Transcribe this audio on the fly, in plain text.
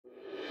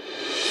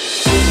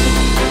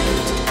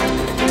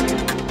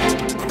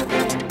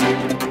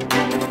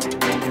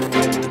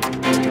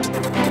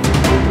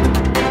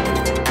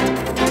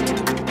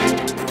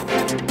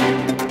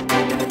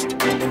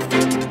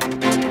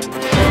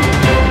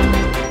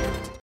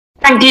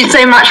Thank you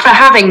so much for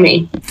having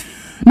me.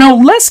 Now,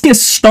 let's get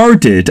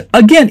started.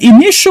 Again,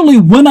 initially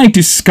when I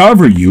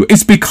discovered you,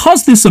 it's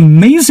because this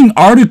amazing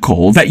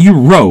article that you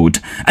wrote,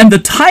 and the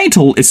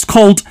title is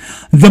called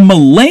The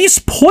Malaise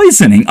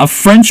Poisoning of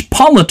French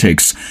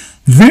Politics.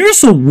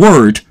 There's a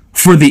word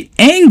for the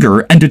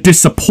anger and the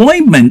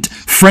disappointment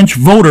French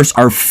voters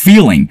are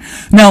feeling.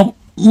 Now,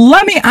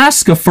 let me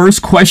ask a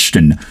first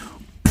question.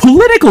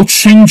 Political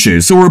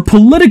changes or a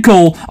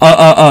political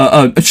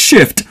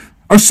shift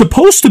are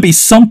supposed to be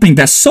something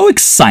that's so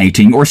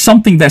exciting or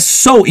something that's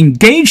so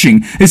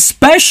engaging,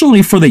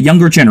 especially for the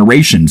younger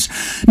generations.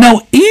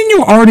 Now, in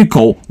your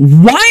article,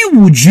 why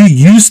would you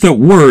use the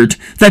word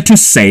that to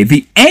say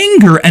the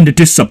anger and the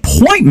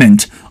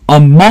disappointment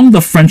among the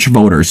French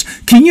voters?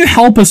 Can you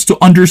help us to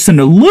understand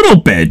a little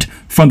bit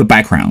from the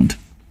background?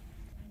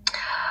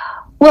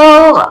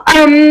 Well,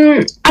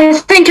 I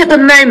think at the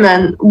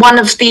moment, one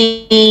of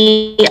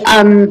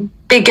the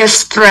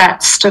biggest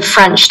threats to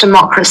French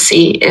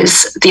democracy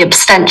is the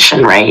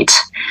abstention rate.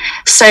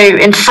 So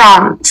in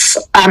France,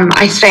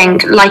 I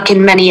think, like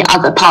in many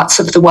other parts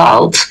of the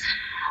world,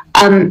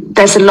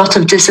 there's a lot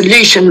of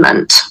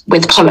disillusionment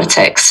with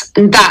politics,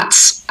 and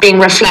that's being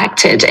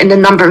reflected in the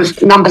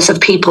numbers of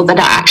people that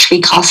are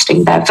actually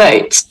casting their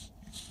votes.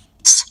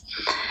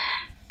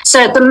 So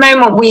at the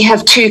moment, we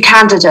have two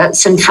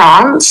candidates in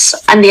France,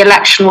 and the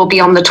election will be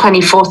on the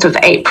 24th of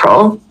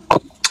April.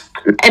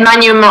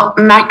 Emmanuel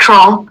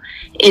Macron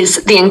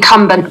is the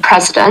incumbent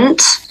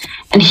president,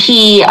 and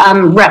he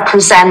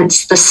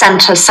represents the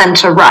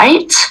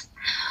centre-right,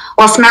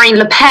 whilst Marine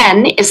Le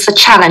Pen is the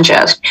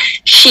challenger.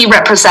 She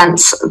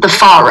represents the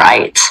far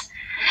right.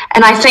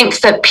 And I think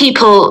that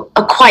people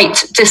are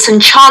quite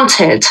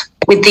disenchanted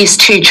with these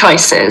two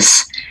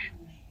choices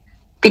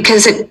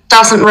because it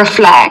doesn't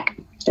reflect,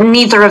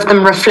 neither of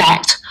them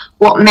reflect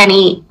what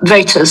many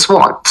voters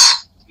want.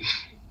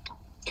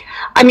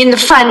 I mean, the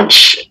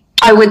French,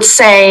 I would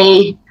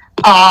say,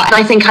 and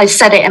I think I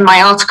said it in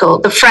my article,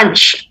 the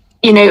French,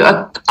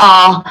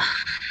 are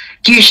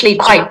usually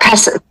quite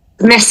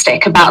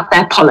pessimistic about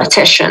their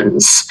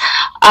politicians.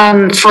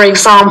 For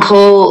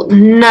example,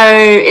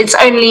 it's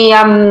only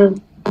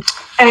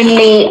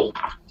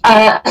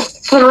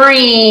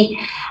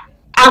 3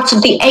 out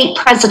of the 8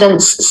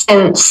 presidents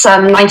since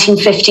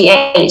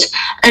 1958,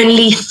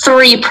 only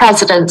 3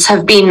 presidents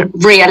have been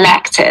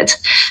re-elected.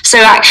 So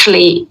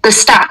actually, the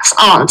stats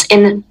aren't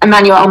in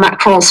Emmanuel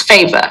Macron's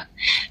favor.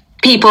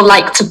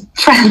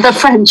 The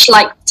French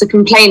like to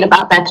complain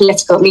about their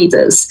political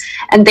leaders,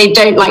 and they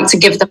don't like to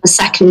give them a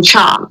second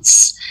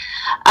chance.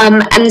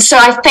 And so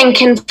I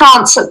think in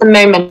France at the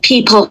moment,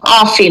 people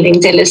are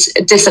feeling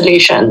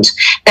disillusioned.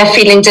 They're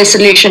feeling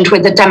disillusioned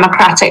with the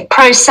democratic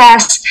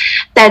process.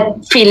 They're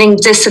feeling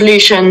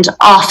disillusioned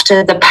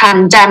after the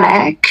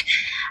pandemic.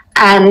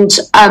 And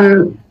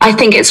I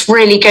think it's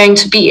really going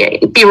to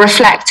be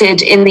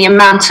reflected in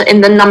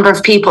the number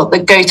of people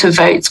that go to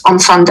vote on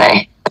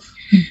Sunday.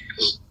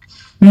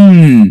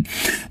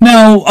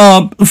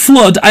 Now,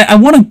 Flood, I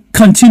want to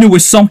continue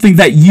with something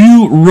that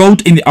you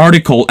wrote in the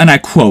article, and I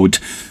quote,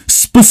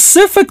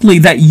 specifically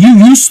that you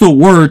use the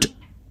word,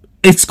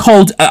 it's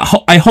called,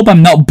 I hope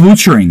I'm not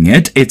butchering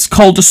it, it's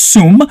called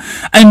sum,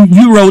 and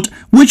you wrote,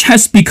 which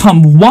has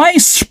become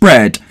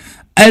widespread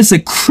as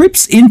it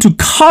creeps into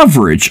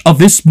coverage of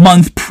this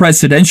month's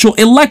presidential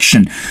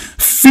election.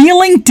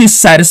 Feeling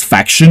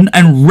dissatisfaction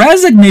and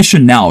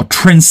resignation now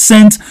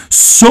transcend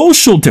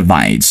social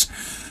divides.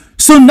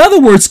 So in other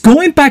words,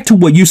 going back to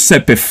what you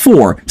said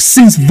before,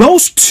 since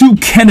those two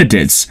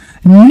candidates,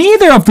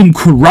 neither of them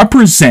could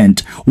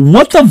represent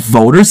what the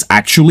voters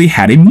actually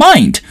had in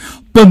mind.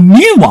 But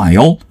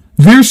meanwhile,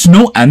 there's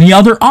no any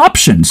other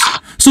options.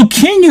 So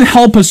can you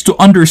help us to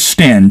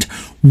understand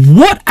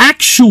what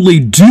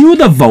actually do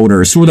the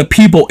voters or the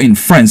people in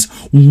France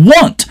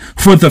want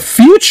for the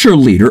future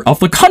leader of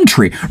the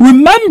country?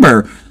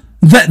 Remember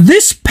that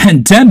this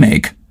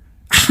pandemic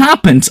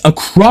happens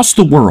across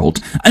the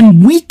world,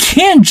 and we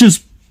can't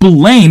just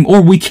blame,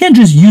 or we can't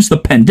just use the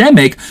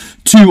pandemic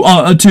to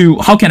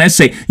how can I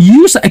say,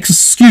 use an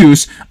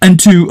excuse and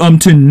to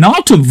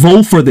not to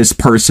vote for this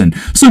person.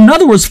 So in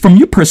other words, from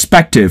your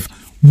perspective,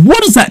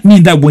 what does that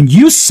mean that when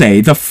you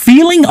say the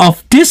feeling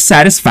of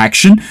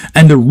dissatisfaction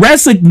and the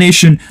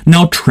resignation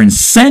now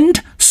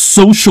transcend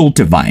social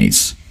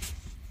divides?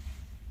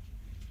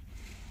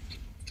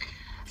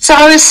 So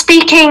I was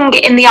speaking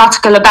in the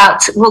article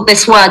about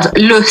this word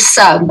le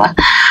seum,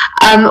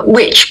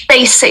 which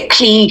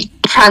basically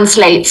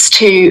translates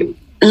to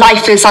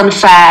life is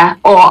unfair,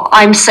 or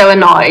I'm so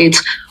annoyed,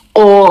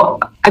 or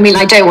I mean,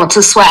 I don't want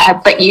to swear,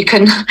 but you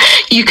can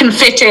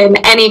fit in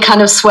any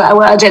kind of swear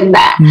word in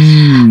there.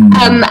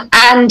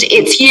 And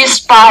it's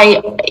used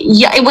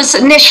it was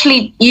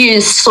initially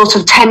used sort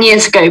of 10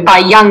 years ago by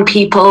young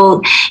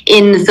people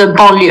in the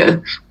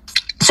banlieue.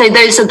 So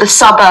those are the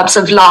suburbs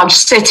of large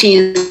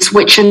cities,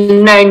 which are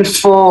known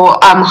for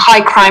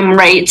high crime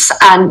rates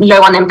and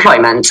low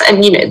unemployment.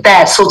 And,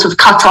 they're sort of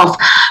cut off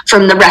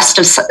from the rest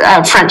of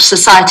French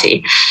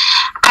society.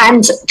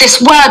 And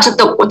this word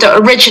that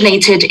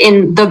originated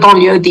in the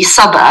banlieue, the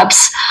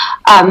suburbs,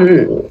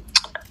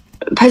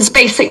 has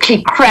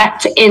basically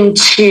crept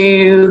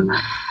into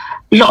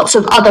lots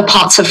of other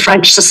parts of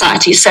French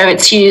society. So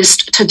it's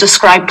used to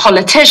describe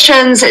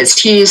politicians,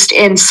 it's used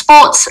in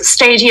sports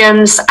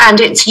stadiums, and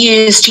it's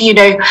used,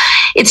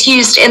 it's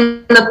used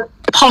in the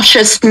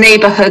poshest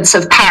neighborhoods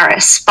of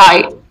Paris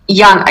by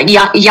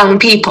young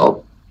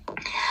people.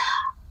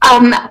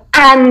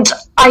 And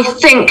I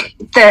think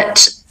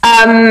that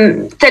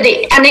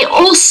it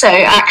also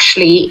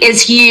actually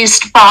is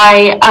used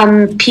by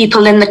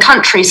people in the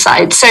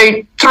countryside.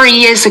 So 3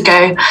 years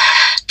ago,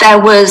 there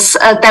were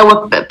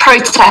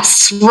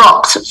protests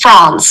rocked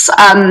France.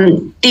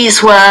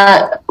 These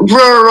were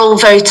rural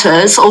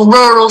voters or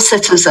rural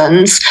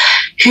citizens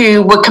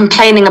who were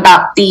complaining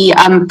about the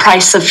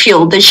price of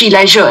fuel, the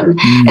gilets jaunes,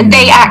 and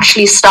they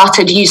actually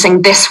started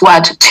using this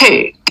word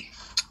too.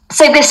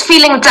 So this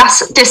feeling of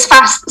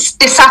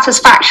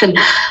dissatisfaction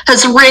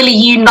has really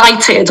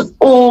united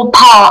all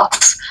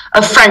parts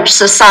of French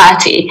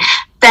society.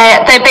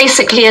 They're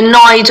basically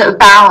annoyed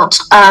about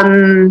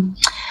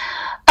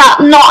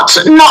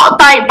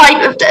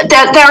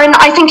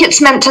I think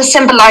it's meant to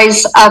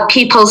symbolize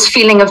people's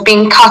feeling of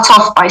being cut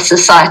off by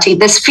society,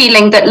 this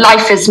feeling that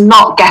life is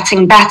not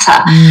getting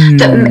better,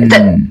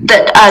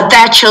 that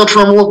their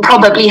children will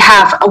probably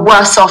have a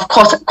worse off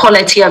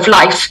quality of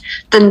life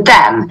than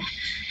them.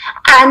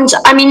 And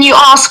I mean, you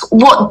ask,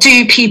 what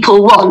do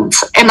people want?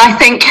 And I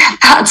think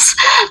that's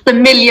the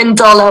 $1 million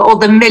or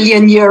the €1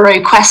 million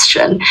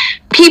question.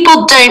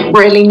 People don't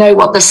really know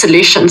what the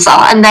solutions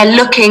are, and they're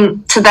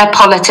looking to their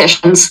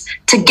politicians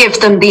to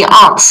give them the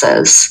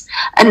answers.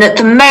 And at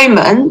the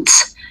moment,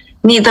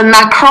 neither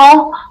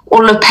Macron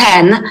or Le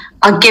Pen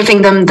are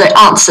giving them the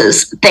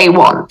answers they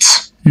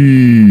want.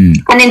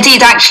 And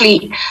indeed,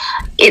 actually,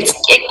 it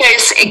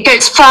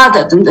goes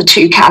further than the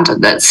two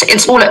candidates.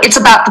 It's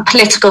about the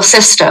political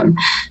system.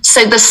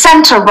 So the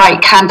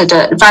centre-right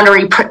candidate,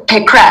 Valérie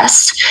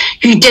Pécresse,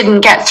 who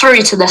didn't get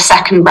through to the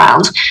second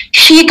round,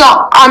 she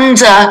got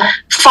under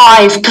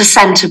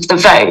 5% of the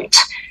vote.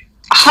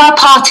 Her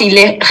party,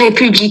 Les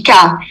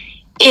Républicains,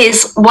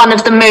 is one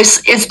of the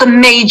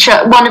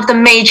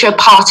major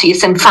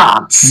parties in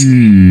France.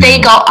 They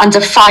got under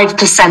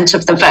 5%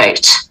 of the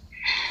vote.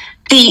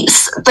 The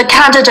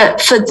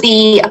candidate for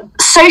the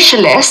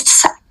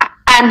socialists,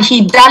 Anne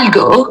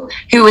Hidalgo,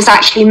 who was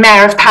actually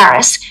mayor of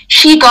Paris,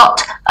 she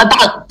got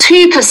about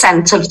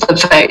 2% of the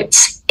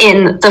votes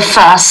in the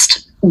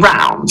first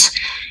round.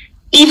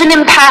 Even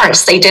in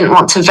Paris, they didn't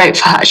want to vote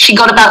for her. She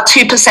got about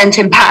 2%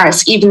 in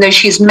Paris, even though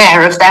she's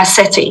mayor of their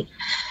city.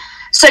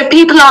 So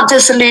people aren't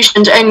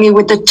disillusioned only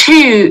with the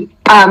two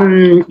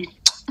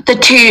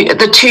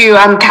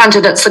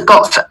candidates that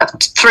got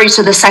through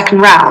to the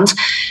second round.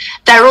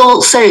 They're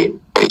also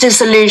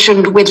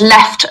disillusioned with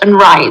left and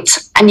right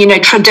and,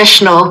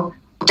 traditional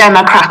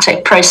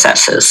democratic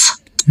processes.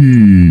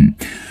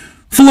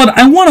 Fleur,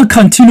 I want to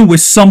continue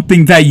with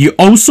something that you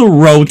also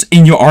wrote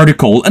in your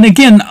article. And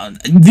again,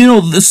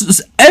 this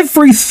is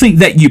everything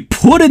that you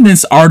put in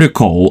this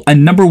article.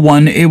 And number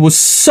one, it was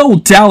so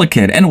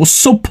delicate and it was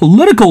so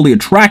politically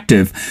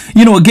attractive.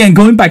 Again,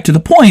 going back to the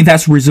point,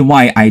 that's the reason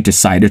why I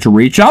decided to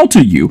reach out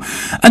to you.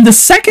 And the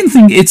second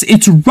thing,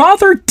 it's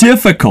rather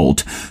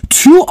difficult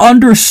to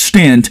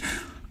understand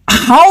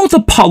how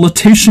the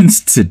politicians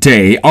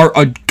today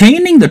are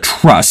gaining the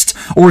trust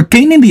or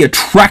gaining the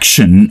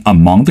attraction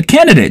among the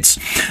candidates.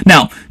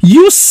 Now,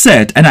 you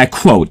said, and I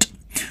quote,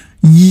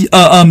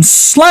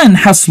 Slan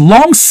has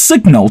long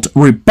signaled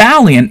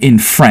rebellion in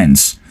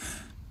France.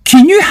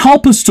 Can you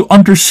help us to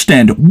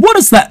understand what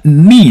does that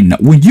mean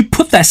when you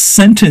put that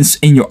sentence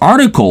in your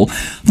article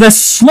that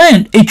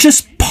slang, it's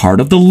just part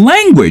of the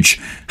language,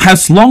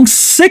 has long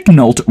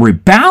signaled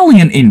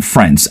rebellion in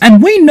France?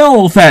 And we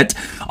know that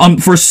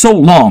for so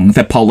long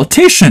that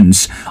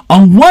politicians,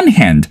 on one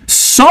hand,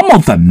 some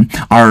of them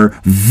are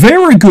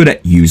very good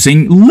at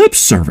using lip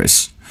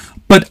service.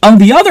 But on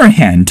the other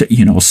hand,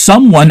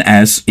 someone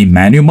as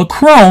Emmanuel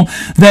Macron,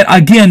 that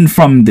again,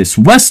 from this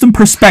Western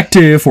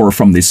perspective or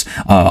from this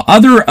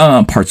other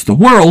parts of the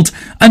world,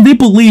 and they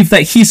believe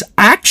that he's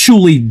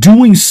actually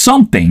doing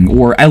something,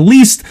 or at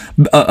least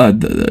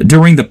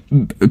during the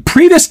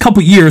previous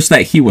couple years,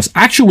 that he was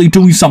actually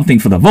doing something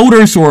for the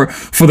voters or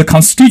for the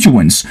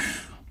constituents.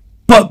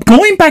 But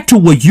going back to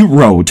what you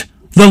wrote,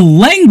 the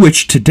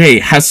language today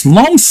has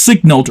long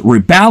signaled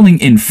rebelling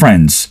in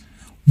France.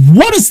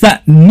 What does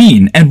that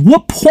mean, and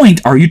what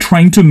point are you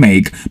trying to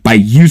make by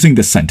using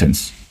this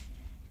sentence?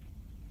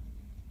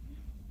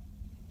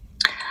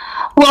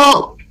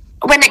 Well,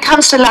 when it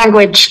comes to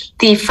language,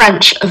 the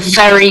French are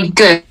very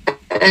good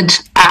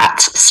at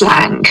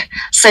slang.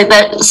 So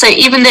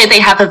even though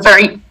they have a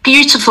very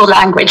beautiful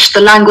language,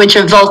 the language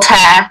of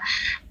Voltaire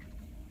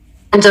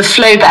and of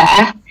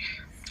Flaubert,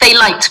 they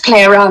like to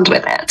play around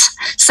with it.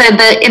 So in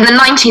the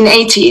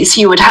 1980s,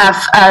 you would have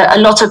a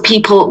lot of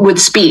people would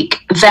speak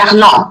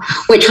verlan,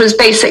 which was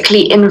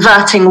basically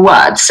inverting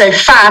words. So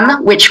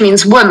femme, which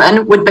means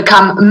woman, would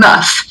become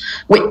meuf.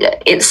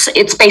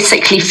 It's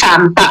basically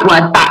femme, that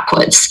word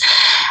backwards.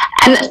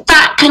 And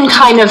that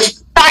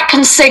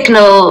can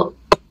signal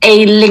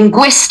a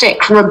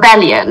linguistic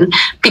rebellion,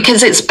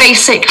 because it's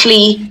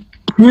basically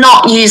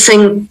not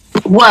using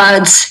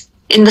words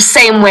in the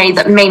same way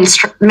that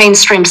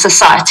mainstream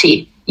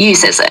society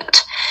uses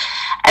it.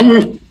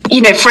 And,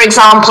 for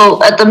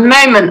example, at the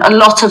moment, a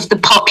lot of the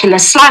popular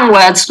slang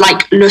words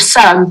like le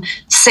seum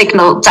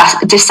signal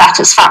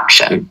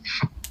dissatisfaction.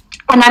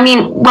 And I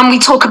mean, when we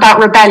talk about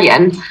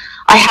rebellion,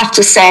 I have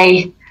to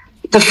say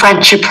the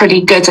French are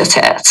pretty good at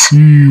it.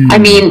 I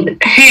mean,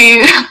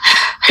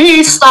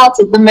 who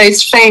started the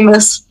most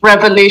famous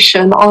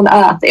revolution on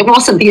earth? It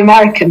wasn't the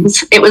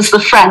Americans, it was the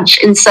French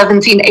in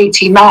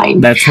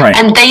 1789. That's right.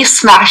 And they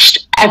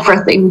smashed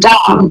everything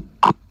down.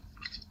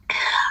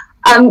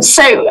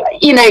 So,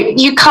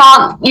 you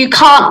can't,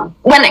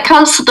 when it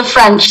comes to the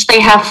French,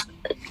 they've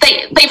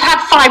had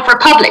 5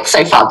 republics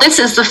so far. This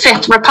is the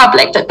 5th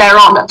republic that they're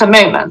on at the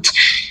moment.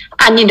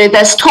 And,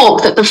 there's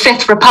talk that the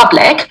 5th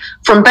republic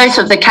from both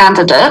of the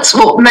candidates,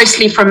 well,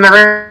 mostly from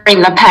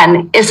Marine Le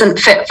Pen, isn't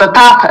fit for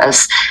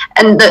purpose.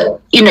 And that,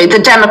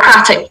 the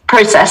democratic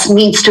process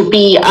needs to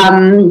be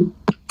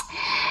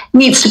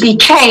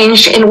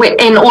changed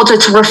in order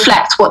to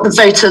reflect what the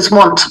voters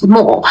want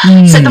more.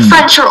 So the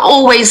French are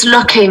always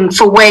looking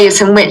for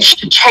ways in which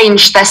to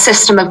change their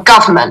system of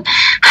government.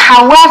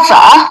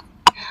 However,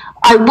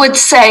 I would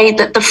say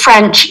that the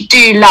French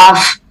do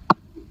love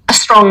a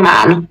strong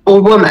man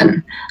or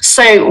woman.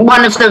 So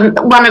when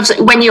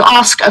you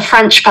ask a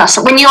French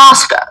person, when you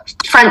ask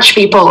French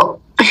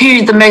people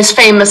who the most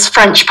famous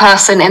French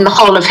person in the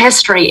whole of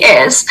history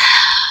is,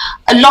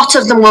 a lot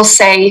of them will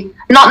say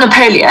not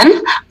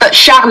Napoleon, but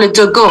Charles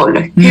de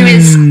Gaulle,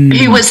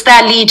 who was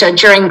their leader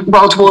during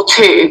World War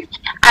II,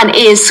 and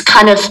is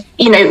kind of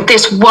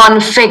this one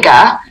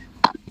figure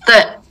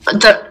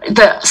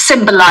that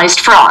symbolized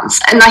France.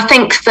 And I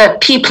think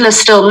that people are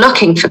still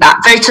looking for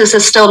that. Voters are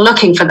still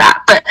looking for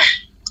that. But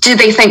do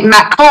they think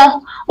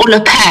Macron or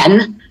Le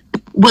Pen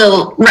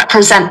will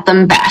represent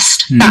them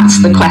best?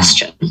 That's the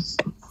question.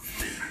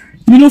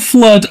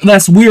 Flood,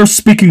 as we are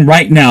speaking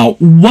right now,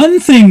 one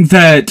thing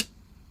that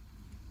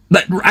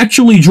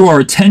actually drew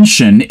our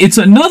attention, it's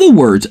another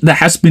word that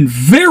has been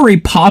very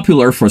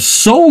popular for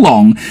so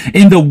long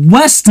in the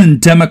Western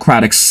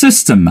democratic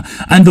system,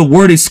 and the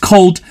word is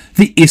called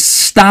the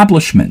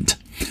establishment.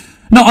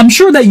 Now, I'm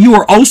sure that you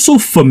are also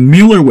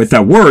familiar with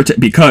that word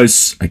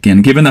because,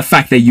 again, given the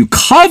fact that you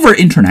cover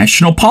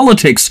international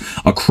politics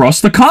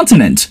across the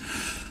continent.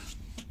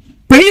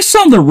 Based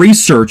on the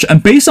research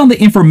and based on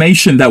the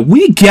information that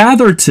we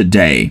gathered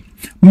today,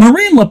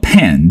 Marine Le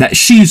Pen, that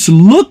she's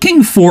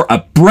looking for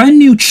a brand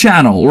new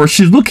channel, or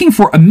she's looking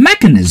for a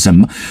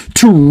mechanism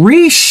to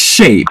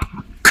reshape,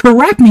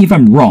 correct me if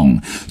I'm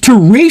wrong, to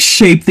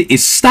reshape the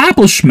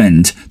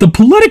establishment, the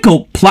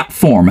political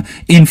platform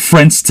in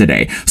France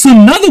today. So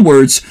in other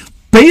words,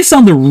 based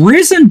on the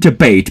recent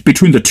debate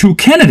between the two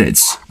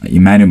candidates,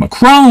 Emmanuel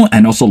Macron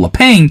and also Le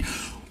Pen,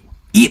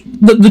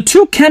 the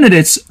two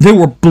candidates, they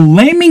were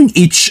blaming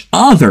each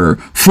other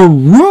for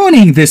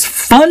ruining this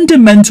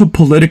fundamental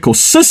political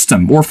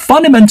system or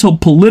fundamental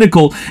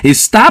political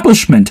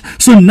establishment.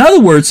 So in other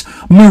words,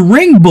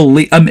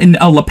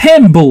 Le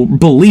Pen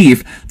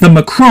believe that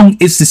Macron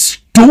is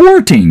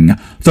distorting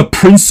the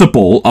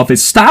principle of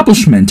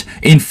establishment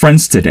in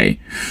France today.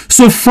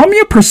 So from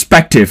your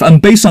perspective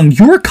and based on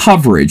your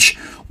coverage,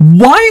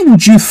 why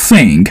would you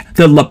think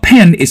that Le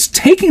Pen is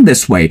taking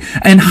this way,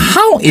 and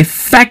how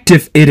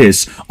effective it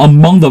is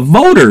among the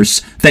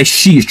voters that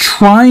she is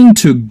trying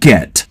to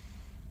get?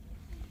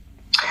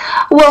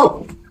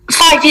 Well,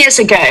 5 years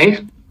ago,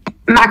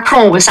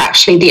 Macron was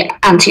actually the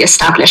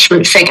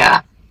anti-establishment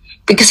figure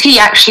because he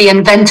actually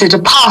invented a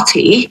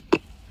party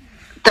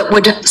that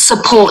would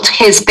support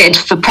his bid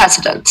for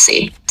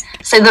presidency.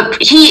 So that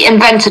he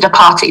invented a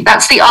party.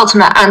 That's the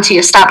ultimate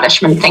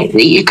anti-establishment thing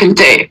that you can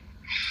do.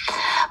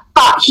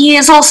 But he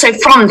is also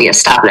from the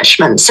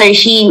establishment. So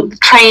he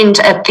trained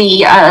at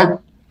the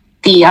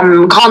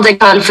Grande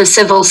École for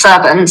Civil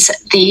Servants,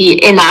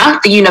 the INA,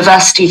 the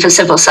University for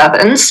Civil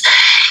Servants.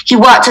 He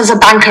worked as a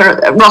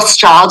banker at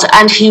Rothschild,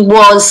 and he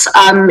was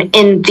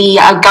in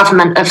the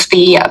government of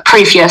the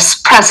previous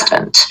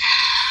president.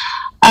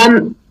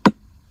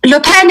 Le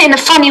Pen, in a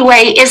funny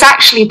way, is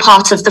actually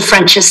part of the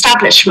French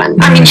establishment.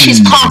 I mean, she's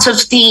part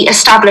of the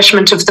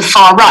establishment of the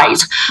far right.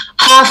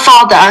 Her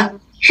father,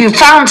 who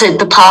founded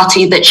the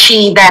party that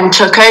she then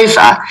took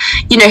over,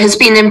 has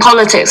been in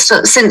politics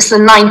since the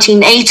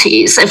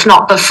 1980s, if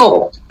not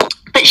before.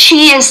 But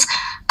she is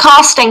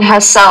casting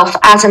herself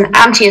as an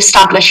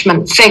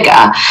anti-establishment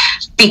figure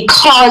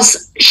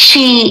because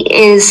she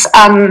is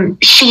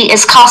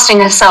casting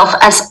herself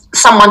as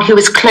someone who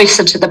is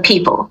closer to the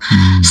people.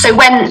 So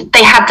when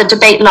they had the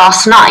debate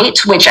last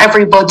night, which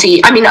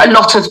everybody, I mean, a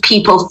lot of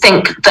people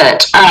think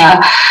that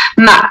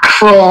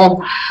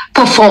Macron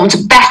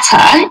performed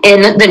better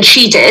than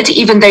she did,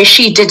 even though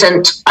she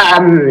didn't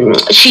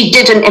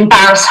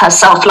embarrass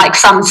herself like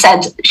some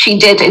said she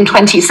did in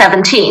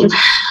 2017.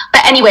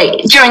 But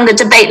anyway, during the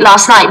debate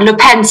last night, Le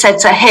Pen said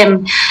to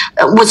him,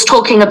 was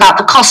talking about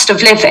the cost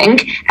of living,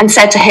 and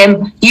said to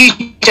him, "You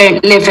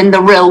don't live in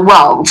the real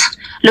world."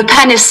 Le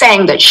Pen is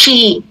saying that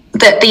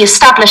the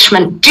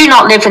establishment do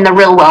not live in the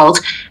real world,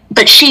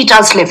 but she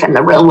does live in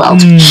the real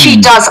world. She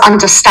does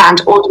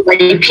understand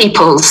ordinary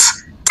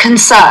people's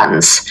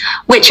concerns,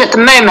 which at the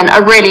moment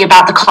are really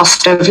about the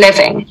cost of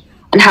living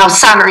and how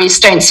salaries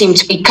don't seem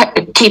to be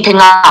keeping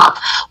up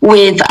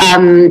with,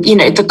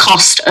 the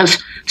cost of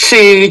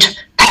food,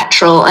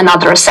 petrol, and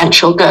other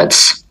essential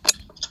goods.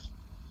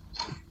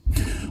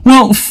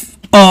 Well,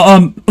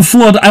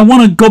 Flood, I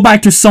want to go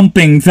back to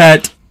something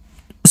that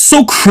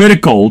so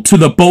critical to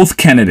the both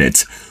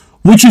candidates,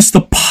 which is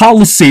the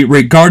policy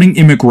regarding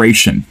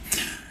immigration.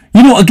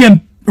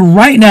 Again,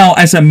 right now,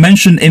 as I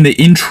mentioned in the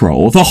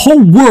intro, the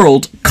whole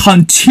world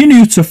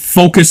continues to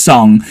focus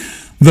on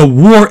the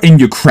war in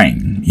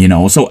Ukraine,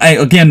 So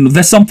again,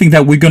 that's something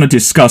that we're going to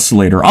discuss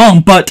later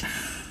on, but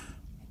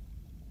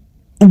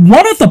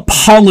one of the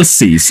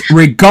policies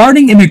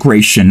regarding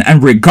immigration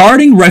and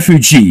regarding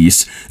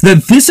refugees,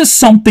 that this is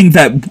something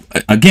that,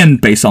 again,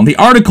 based on the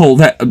article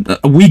that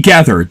we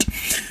gathered,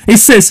 it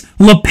says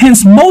Le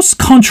Pen's most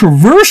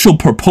controversial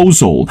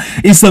proposal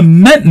is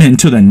amendment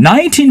to the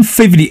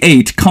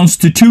 1958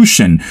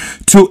 Constitution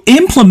to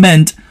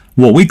implement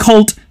what we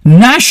called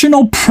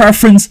national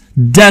preference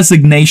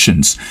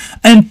designations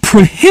and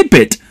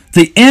prohibit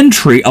the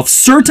entry of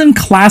certain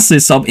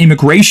classes of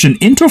immigration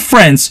into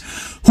France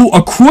who,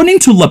 according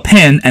to Le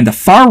Pen and the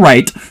far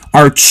right,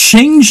 are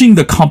changing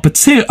the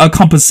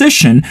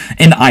composition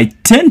and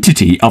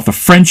identity of the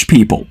French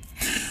people.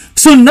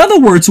 So, in other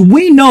words,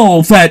 we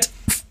know that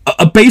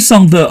based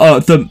on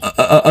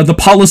the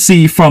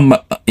policy from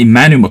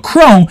Emmanuel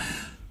Macron,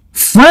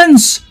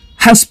 France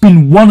has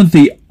been one of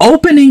the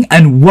opening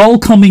and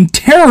welcoming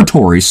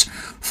territories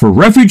for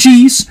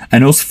refugees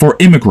and also for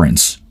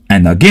immigrants.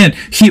 And again,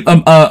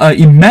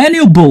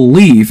 Emmanuel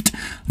believed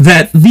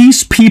that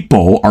these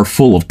people are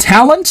full of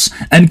talents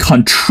and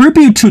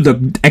contribute to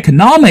the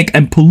economic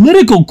and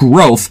political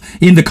growth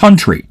in the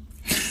country.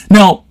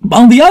 Now,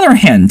 on the other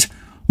hand,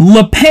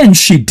 Le Pen,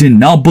 she did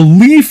not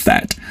believe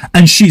that,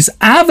 and she's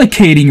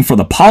advocating for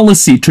the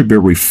policy to be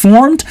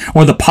reformed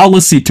or the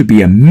policy to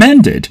be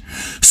amended.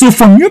 So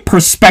from your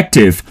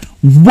perspective,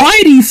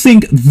 why do you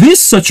think this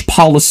such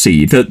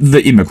policy,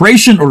 the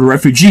immigration or the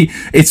refugee,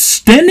 is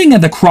standing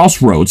at the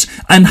crossroads,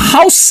 and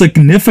how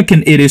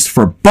significant it is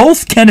for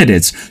both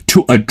candidates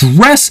to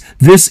address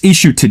this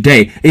issue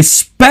today,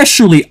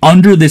 especially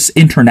under this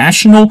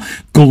international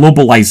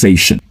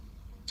globalization?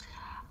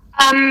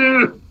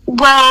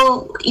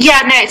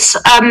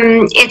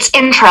 It's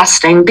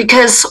interesting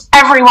because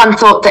everyone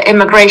thought that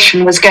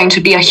immigration was going to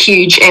be a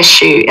huge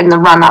issue in the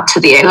run-up to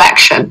the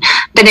election,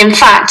 but in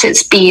fact,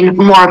 it's been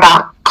more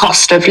about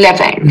cost of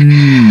living.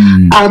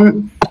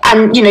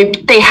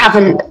 They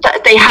haven't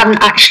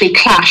actually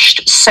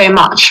clashed so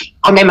much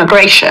on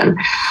immigration.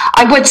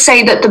 I would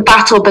say that the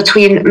battle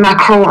between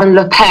Macron and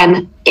Le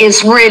Pen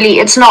is really,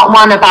 it's not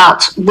one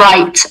about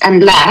right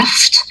and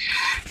left,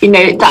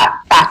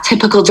 that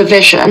typical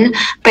division,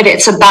 but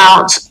it's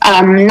about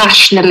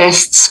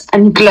nationalists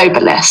and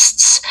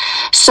globalists.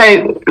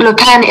 So Le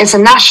Pen is a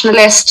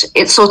nationalist.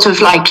 It's sort of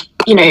like,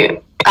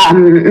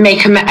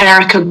 make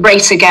America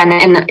great again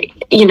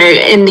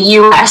in the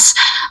US,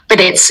 but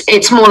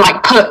it's more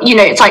like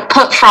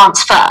put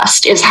France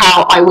first is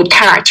how I would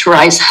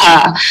characterize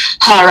her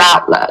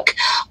outlook.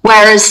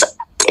 Whereas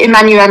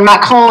Emmanuel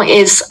Macron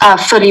is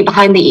fully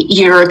behind the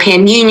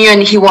European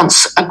Union. He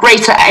wants a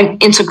greater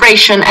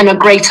integration and a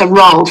greater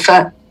role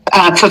for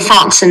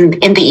France in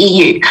the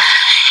EU.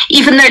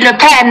 Even though Le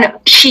Pen,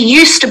 she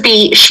used to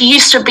be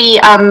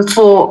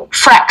for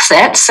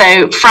Frexit,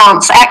 so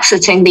France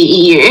exiting the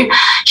EU,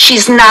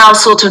 she's now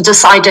sort of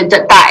decided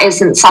that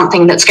isn't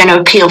something that's going to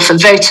appeal for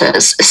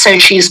voters. So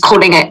she's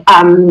calling it.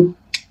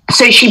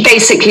 So she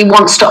basically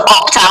wants to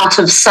opt out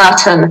of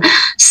certain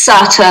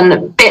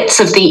bits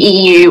of the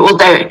EU,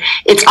 although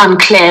it's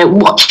unclear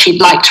what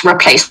she'd like to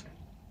replace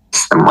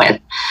them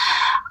with.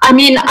 I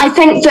mean, I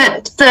think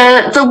that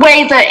the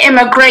way that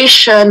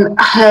immigration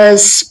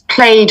has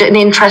played an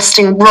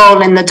interesting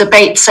role in the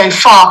debate so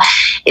far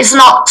is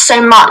not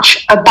so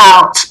much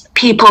about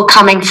people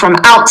coming from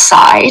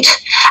outside.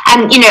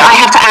 And, I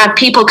have to add,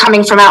 people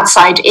coming from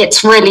outside,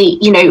 it's really,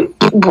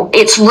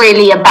 it's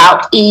really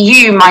about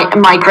EU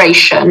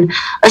migration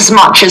as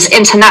much as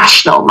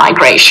international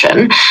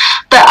migration.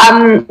 But,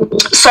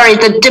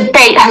 the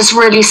debate has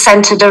really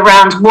centered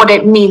around what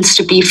it means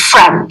to be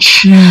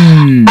French.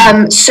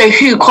 So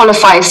who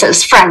qualifies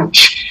as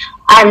French?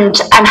 and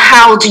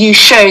how do you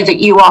show that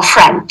you are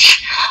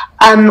French?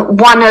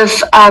 One of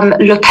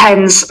Le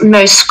Pen's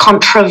most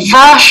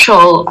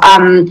controversial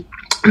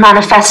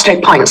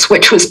manifesto points,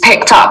 which was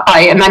picked up by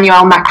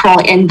Emmanuel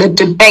Macron in the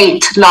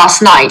debate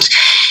last night,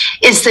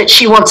 is that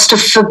she wants to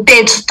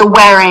forbid the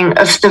wearing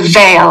of the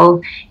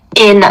veil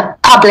in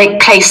public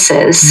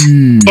places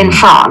in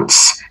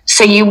France.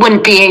 So you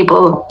wouldn't be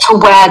able to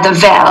wear the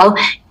veil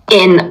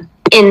in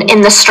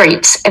the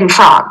streets in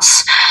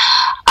France.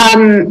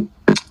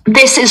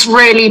 This is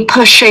really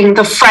pushing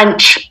the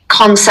French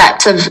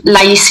concept of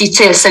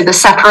laïcité, so the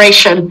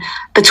separation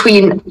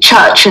between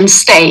church and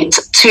state,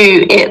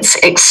 to its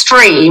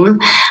extreme.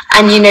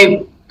 And, you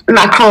know,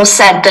 Macron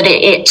said that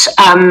it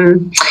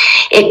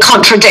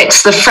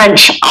contradicts the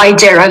French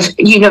idea of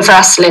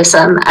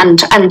universalism and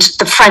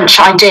the French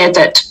idea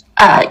that,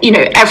 you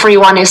know,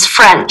 everyone is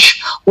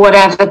French,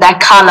 whatever their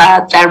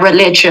color, their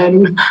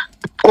religion,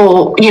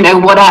 or, you know,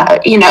 whatever,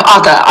 you know,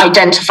 other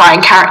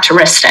identifying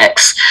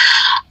characteristics.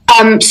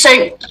 So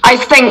I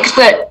think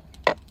that,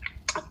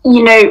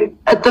 you know,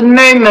 at the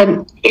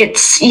moment,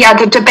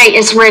 the debate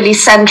is really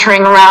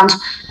centering around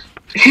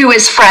who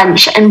is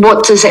French and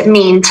what does it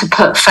mean to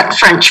put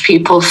French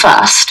people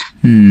first.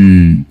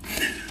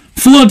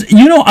 Fleur,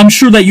 you know, I'm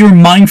sure that you're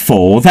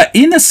mindful that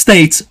in the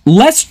States,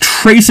 let's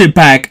trace it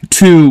back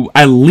to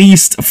at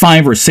least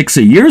 5 or 6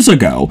 years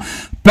ago.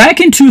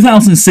 Back in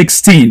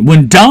 2016,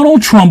 when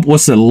Donald Trump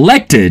was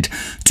elected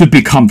to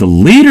become the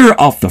leader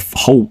of the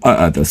whole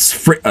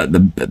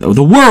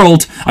the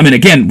world, I mean,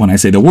 again, when I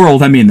say the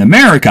world, I mean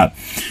America.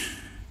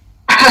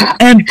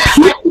 And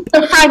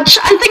the French,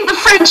 I think the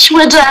French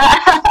would,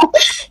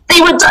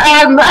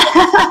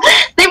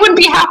 they wouldn't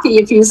be happy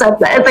if you said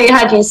that, if they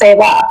heard you say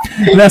that.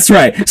 That's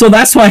right. So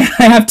that's why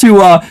I have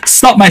to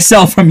stop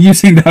myself from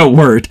using that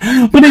word.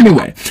 But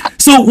anyway,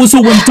 so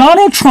when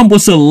Donald Trump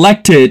was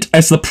elected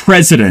as the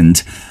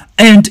president,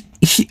 and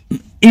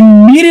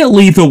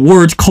immediately the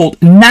word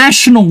called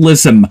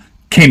nationalism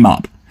came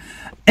up.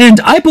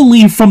 And I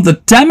believe from the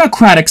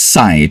Democratic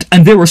side,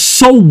 and they were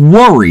so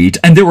worried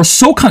and they were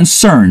so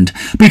concerned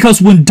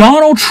because when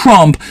Donald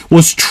Trump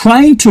was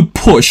trying to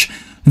push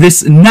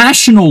this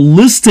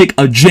nationalistic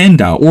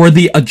agenda or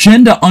the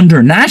agenda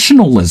under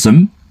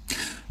nationalism,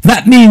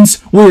 that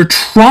means we're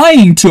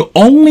trying to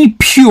only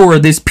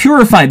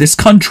purify this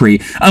country,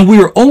 and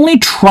we're only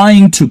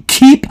trying to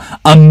keep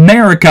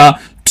America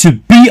to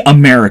be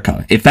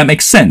America, if that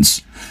makes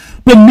sense.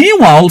 But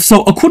meanwhile,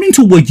 so according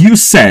to what you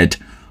said,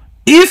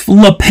 if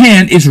Le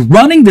Pen is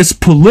running this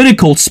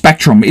political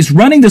spectrum, is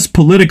running this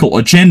political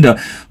agenda,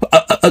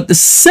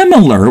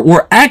 similar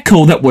or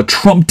echo that what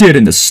Trump did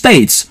in the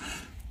States,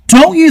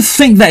 don't you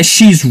think that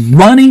she's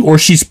running or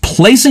she's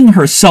placing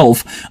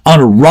herself on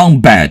a wrong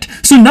bet?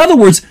 So in other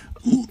words,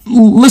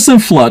 listen,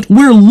 Flood,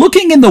 we're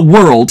looking in the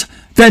world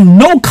that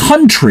no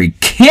country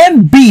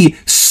can be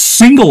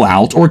singled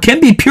out or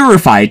can be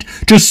purified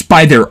just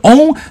by their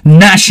own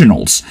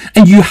nationals.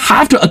 And you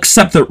have to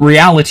accept the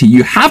reality.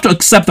 You have to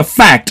accept the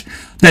fact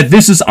that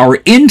this is our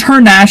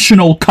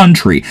international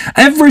country.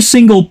 Every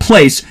single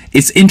place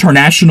is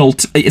international.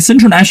 It's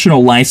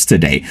internationalized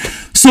today.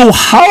 So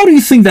how do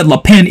you think that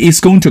Le Pen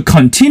is going to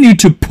continue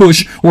to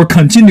push or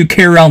continue to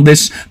carry on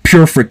this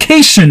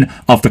purification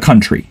of the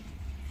country?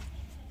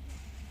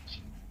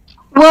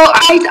 Well,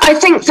 I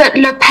think that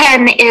Le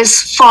Pen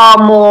is far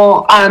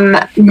more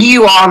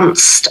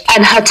nuanced,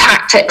 and her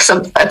tactics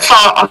are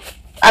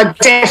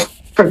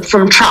different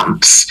from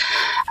Trump's.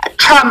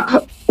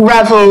 Trump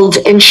reveled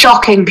in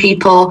shocking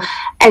people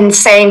and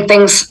saying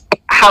things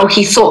how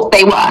he thought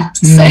they were.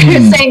 So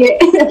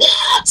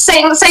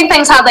saying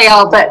things how they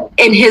are, but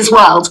in his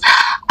world.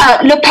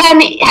 Le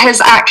Pen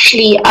has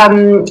actually,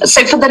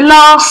 so for the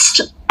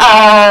last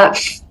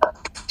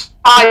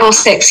 5 or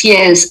 6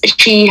 years,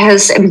 she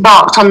has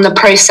embarked on the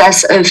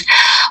process of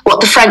what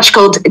the French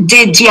called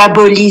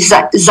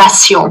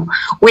dédiabolisation,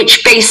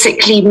 which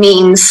basically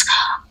means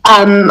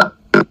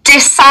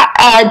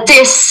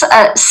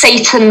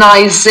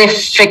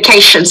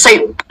Satanizification,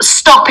 so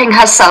stopping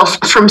herself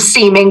from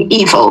seeming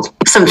evil,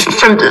 from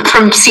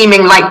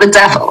seeming like the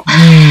devil.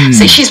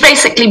 So she's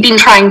basically been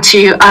trying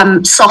to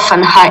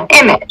soften her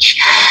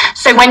image.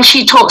 So when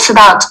she talks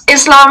about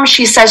Islam,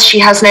 she says she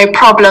has no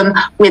problem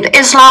with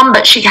Islam,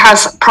 but she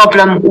has a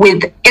problem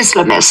with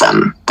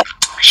Islamism.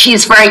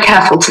 She's very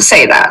careful to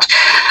say that.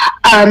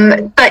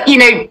 But, you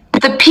know,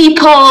 the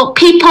people,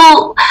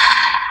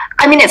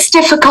 I mean, it's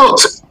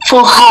difficult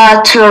for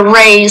her to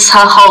erase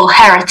her whole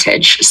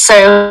heritage.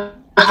 So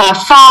her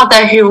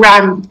father, who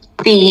ran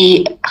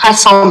the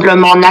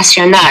Rassemblement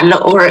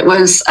National, or it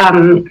was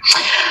Le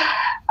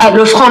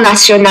Front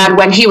National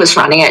when he was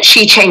running it,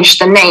 she changed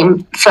the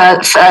name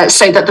for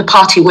so that the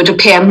party would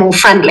appear more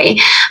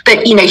friendly.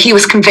 But, you know, he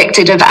was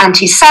convicted of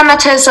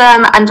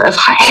anti-Semitism and of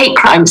hate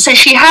crime. So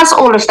she has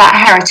all of that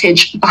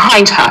heritage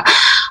behind her,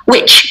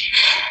 which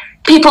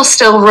people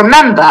still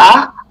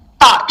remember,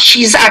 but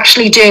she's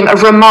actually doing a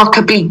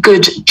remarkably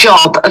good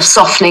job of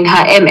softening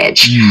her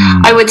image.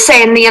 I would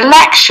say in the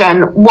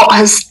election, what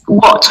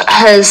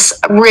has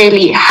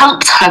really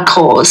helped her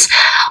cause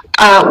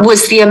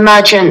was the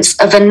emergence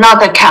of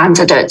another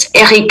candidate,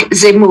 Éric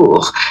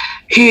Zemmour,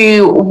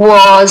 who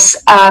was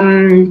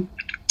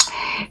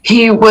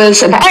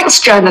an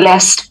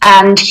ex-journalist,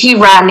 and he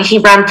ran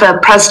for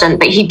president,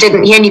 but he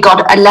only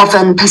got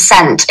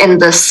 11% in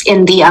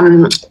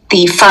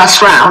the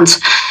first round.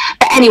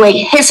 But anyway,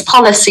 his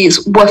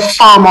policies were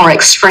far more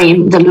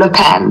extreme than Le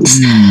Pen's.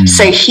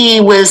 So he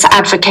was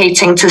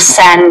advocating to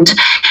send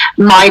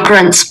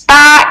migrants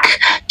back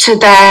to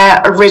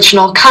their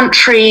original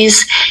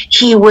countries.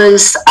 He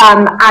was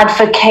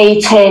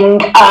advocating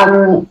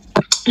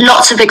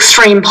lots of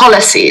extreme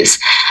policies.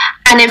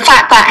 And in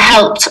fact, that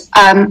helped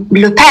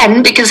Le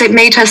Pen because it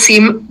made her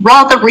seem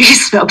rather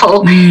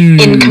reasonable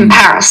in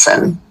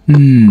comparison.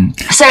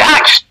 So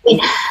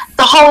actually,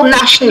 the whole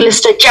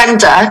nationalist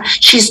agenda,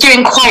 she's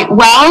doing quite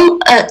well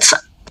at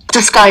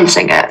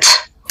disguising it.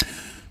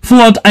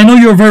 Fleur, I know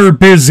you're very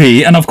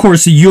busy, and of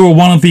course you're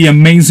one of the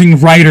amazing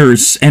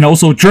writers and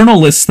also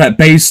journalists that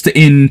based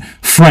in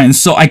France.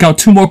 So I got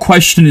two more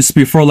questions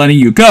before letting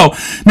you go.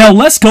 Now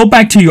let's go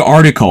back to your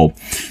article.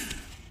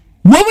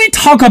 When we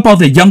talk about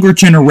the younger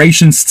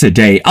generations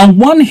today, on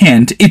one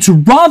hand, it's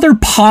rather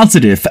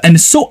positive and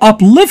so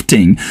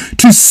uplifting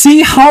to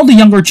see how the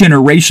younger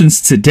generations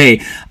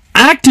today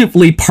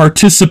actively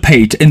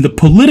participate in the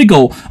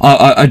political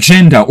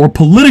agenda or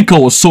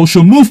political or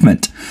social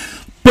movement.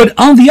 But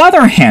on the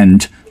other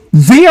hand,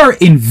 they are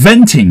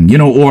inventing,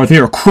 or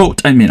they're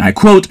I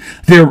quote,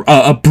 they're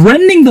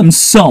branding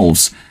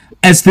themselves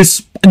as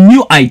this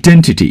new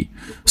identity.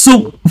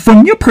 So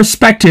from your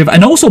perspective,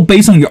 and also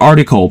based on your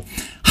article,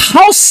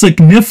 how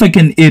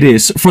significant it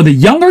is for the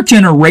younger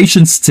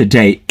generations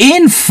today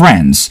in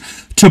France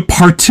to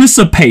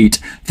participate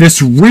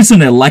this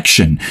recent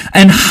election,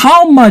 and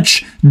how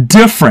much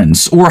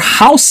difference or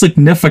how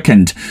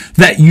significant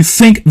that you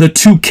think the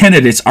two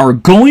candidates are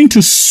going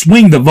to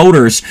swing the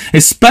voters,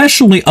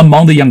 especially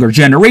among the younger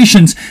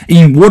generations,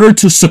 in order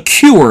to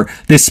secure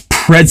this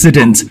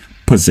president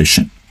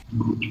position?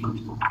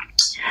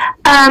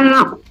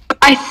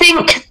 I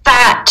think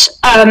that,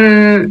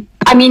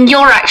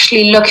 you're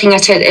actually looking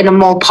at it in a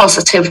more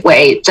positive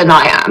way than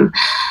I am.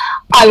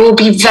 I will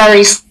be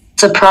very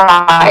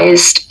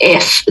surprised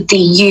if the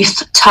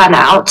youth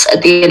turnout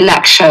at the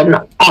election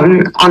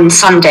on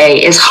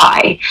Sunday is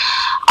high.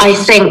 I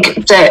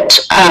think that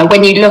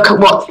when you look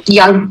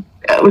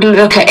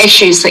at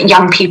issues that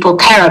young people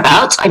care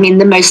about,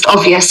 the most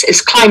obvious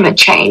is climate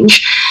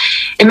change.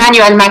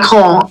 Emmanuel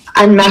Macron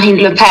and Marine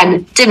Le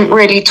Pen didn't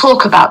really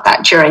talk about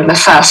that during the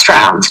first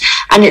round.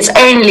 And it's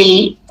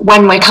only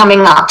when we're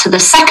coming up to the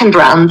second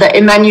round that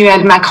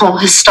Emmanuel Macron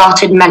has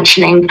started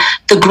mentioning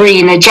the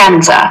green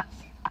agenda.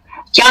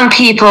 Young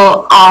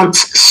people aren't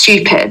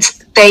stupid.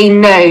 They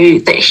know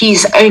that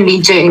he's only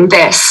doing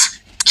this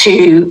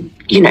to,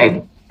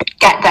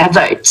 get their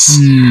votes.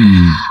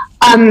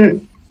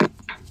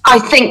 I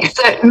think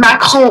that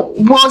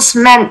Macron was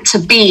meant to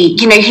be,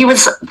 he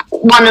was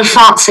one of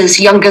France's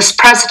youngest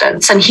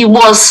presidents, and there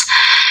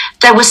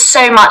was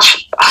so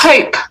much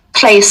hope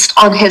placed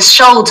on his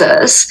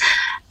shoulders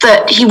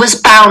that he was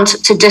bound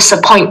to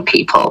disappoint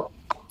people.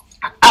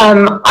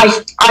 I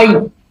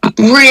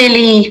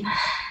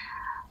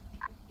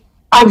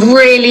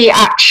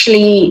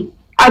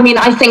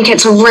think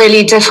it's a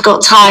really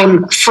difficult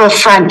time for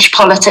French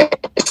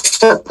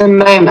politics at the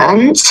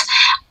moment.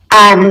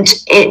 And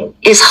it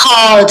is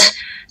hard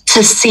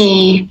to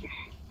see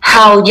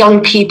how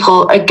young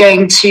people are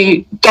going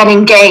to get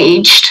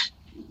engaged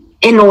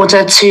in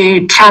order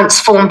to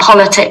transform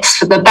politics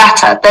for the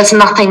better. There's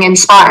nothing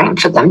inspiring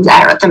for them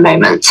there at the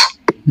moment.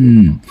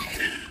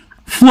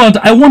 Fleur,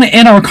 I want to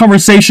end our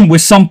conversation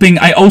with something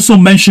I also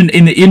mentioned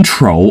in the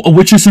intro,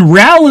 which is in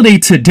reality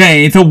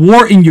today, the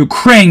war in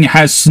Ukraine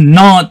has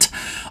not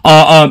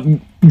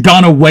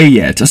gone away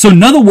yet. So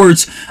in other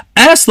words,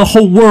 as the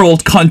whole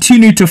world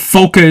continued to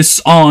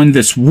focus on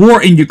this war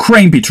in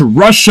Ukraine between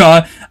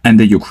Russia and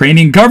the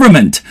Ukrainian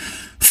government,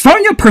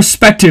 from your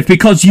perspective,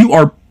 because you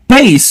are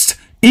based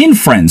in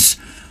France,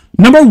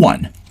 number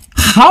one,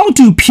 how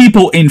do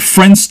people in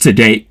France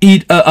today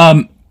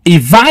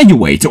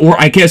evaluate, or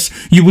I guess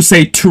you would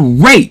say to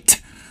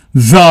rate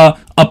the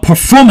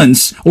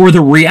performance or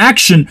the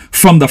reaction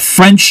from the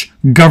French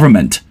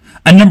government?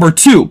 And number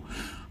two,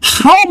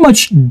 how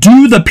much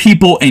do the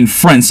people in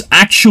France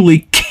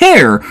actually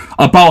care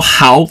about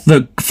how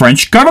the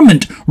French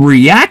government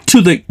react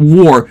to the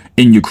war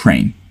in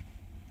Ukraine?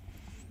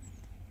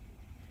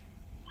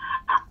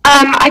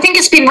 I think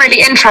it's been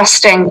really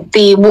interesting,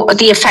 the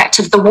effect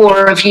of the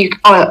war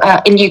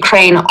in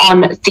Ukraine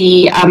on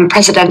the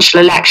presidential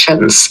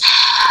elections.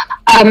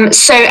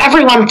 So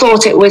everyone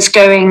thought it was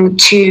going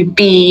to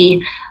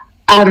be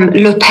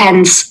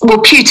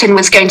Putin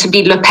was going to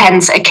be Le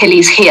Pen's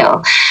Achilles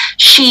heel.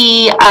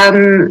 She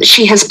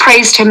has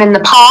praised him in the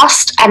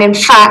past, and in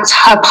fact,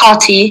 her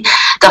party,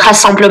 the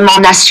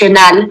Rassemblement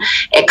National,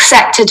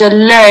 accepted a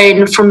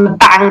loan from a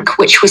bank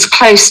which was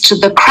close to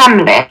the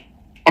Kremlin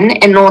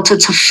in order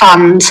to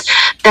fund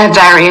their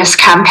various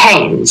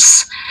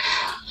campaigns.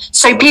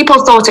 So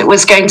people thought it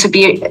was going to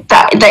be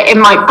that it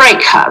might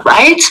break her,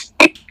 right?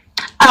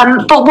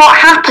 But what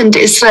happened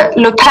is that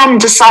Le Pen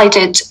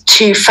decided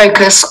to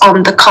focus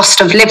on the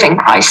cost of living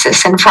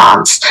crisis in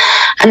France.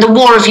 And the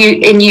war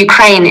in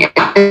Ukraine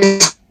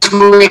is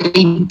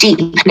really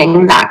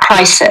deepening that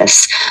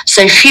crisis.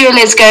 So fuel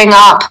is going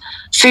up,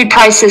 food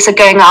prices are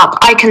going up.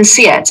 I can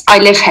see it. I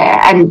live here,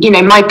 and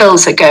my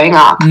bills are going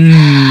up.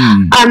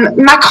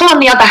 Macron, on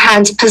the other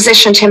hand,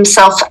 positioned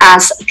himself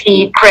as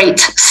the great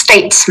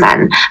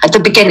statesman at the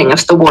beginning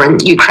of the war in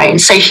Ukraine.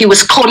 So he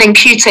was calling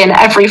Putin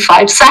every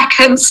 5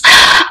 seconds.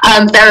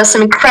 There are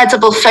some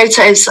incredible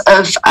photos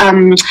of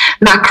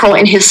Macron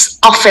in his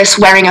office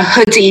wearing a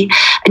hoodie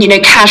and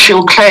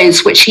casual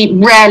clothes, which he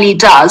rarely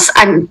does,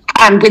 and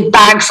with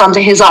bags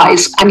under his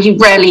eyes, and he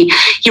rarely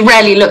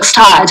looks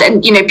tired.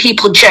 And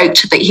people joked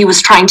that he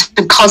was trying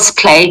to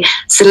cosplay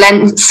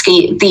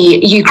Zelensky,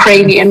 the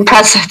Ukrainian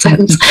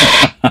president.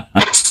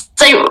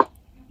 So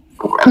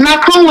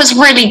Macron was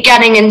really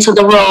getting into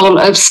the role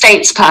of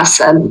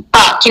statesperson,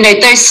 but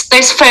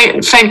those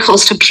phone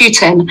calls to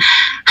Putin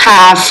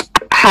have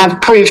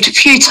proved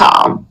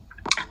futile.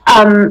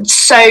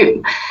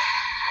 So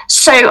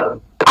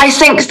I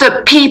think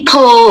that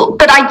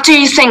I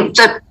do think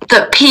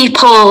that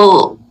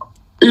people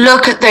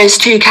look at those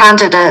two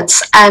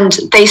candidates and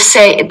they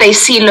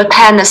see Le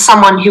Pen as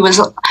someone who was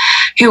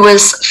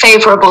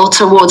favorable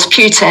towards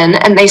Putin,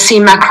 and they see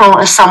Macron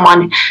as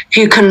someone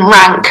who can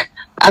rank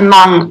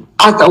among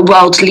other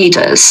world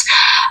leaders.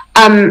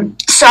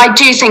 So I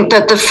do think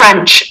that the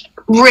French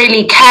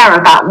really care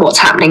about what's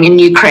happening in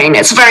Ukraine.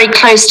 It's very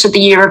close to the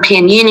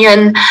European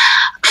Union.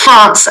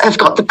 France have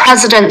got the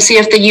presidency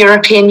of the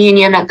European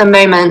Union at the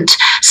moment,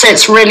 so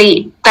it's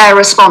really their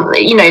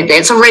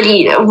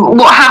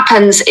what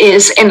happens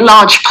is in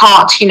large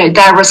part,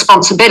 their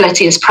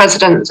responsibility as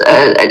president,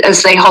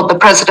 as they hold the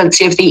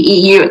presidency of the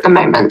EU at the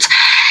moment.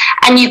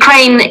 And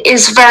Ukraine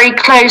is very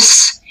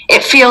close.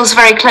 It feels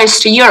very close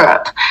to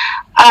Europe.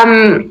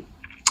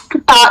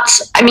 But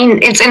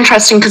it's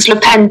interesting because Le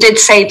Pen did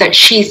say that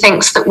she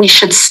thinks that we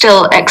should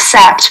still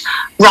accept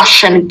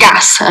Russian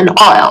gas and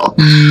oil,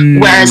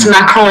 whereas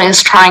Macron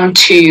is trying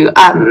to,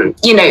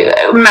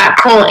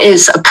 Macron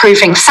is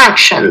approving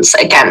sanctions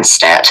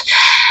against it.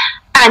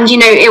 And,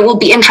 it will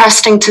be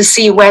interesting to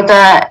see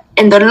whether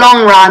in the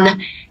long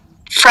run,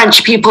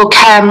 French people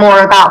care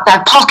more about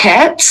their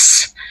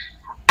pockets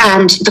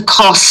and the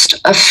cost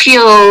of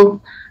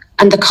fuel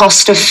and the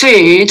cost of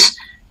food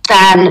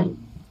than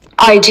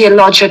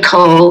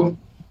ideological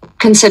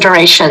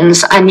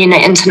considerations and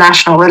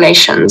international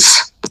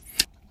relations.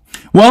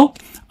 Well,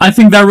 I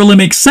think that really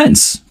makes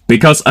sense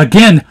because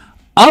again,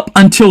 up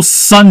until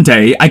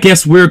Sunday, I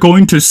guess we're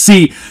going to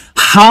see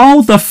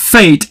how the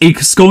fate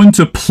is going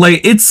to play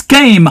its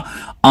game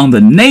on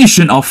the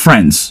nation of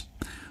France.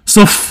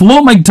 So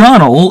Fleur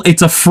Macdonald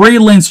is a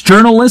freelance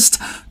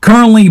journalist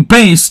currently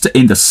based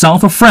in the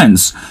south of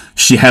France.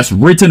 She has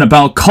written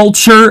about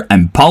culture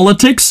and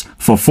politics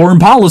for Foreign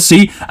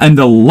Policy and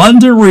the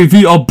London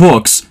Review of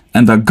Books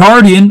and The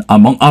Guardian,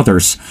 among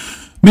others.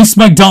 Miss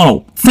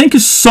Macdonald, thank you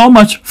so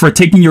much for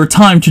taking your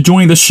time to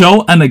join the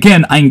show. And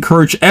again, I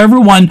encourage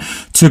everyone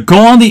to go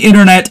on the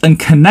internet and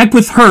connect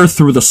with her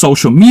through the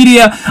social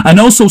media, and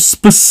also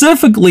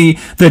specifically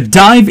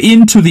dive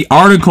into the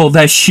article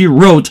that she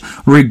wrote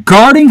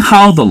regarding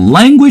how the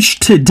language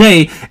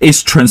today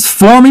is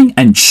transforming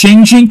and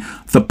changing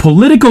the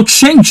political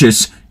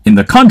changes in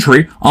the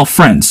country of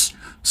France.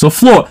 So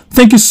Fleur,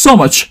 thank you so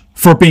much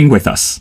for being with us.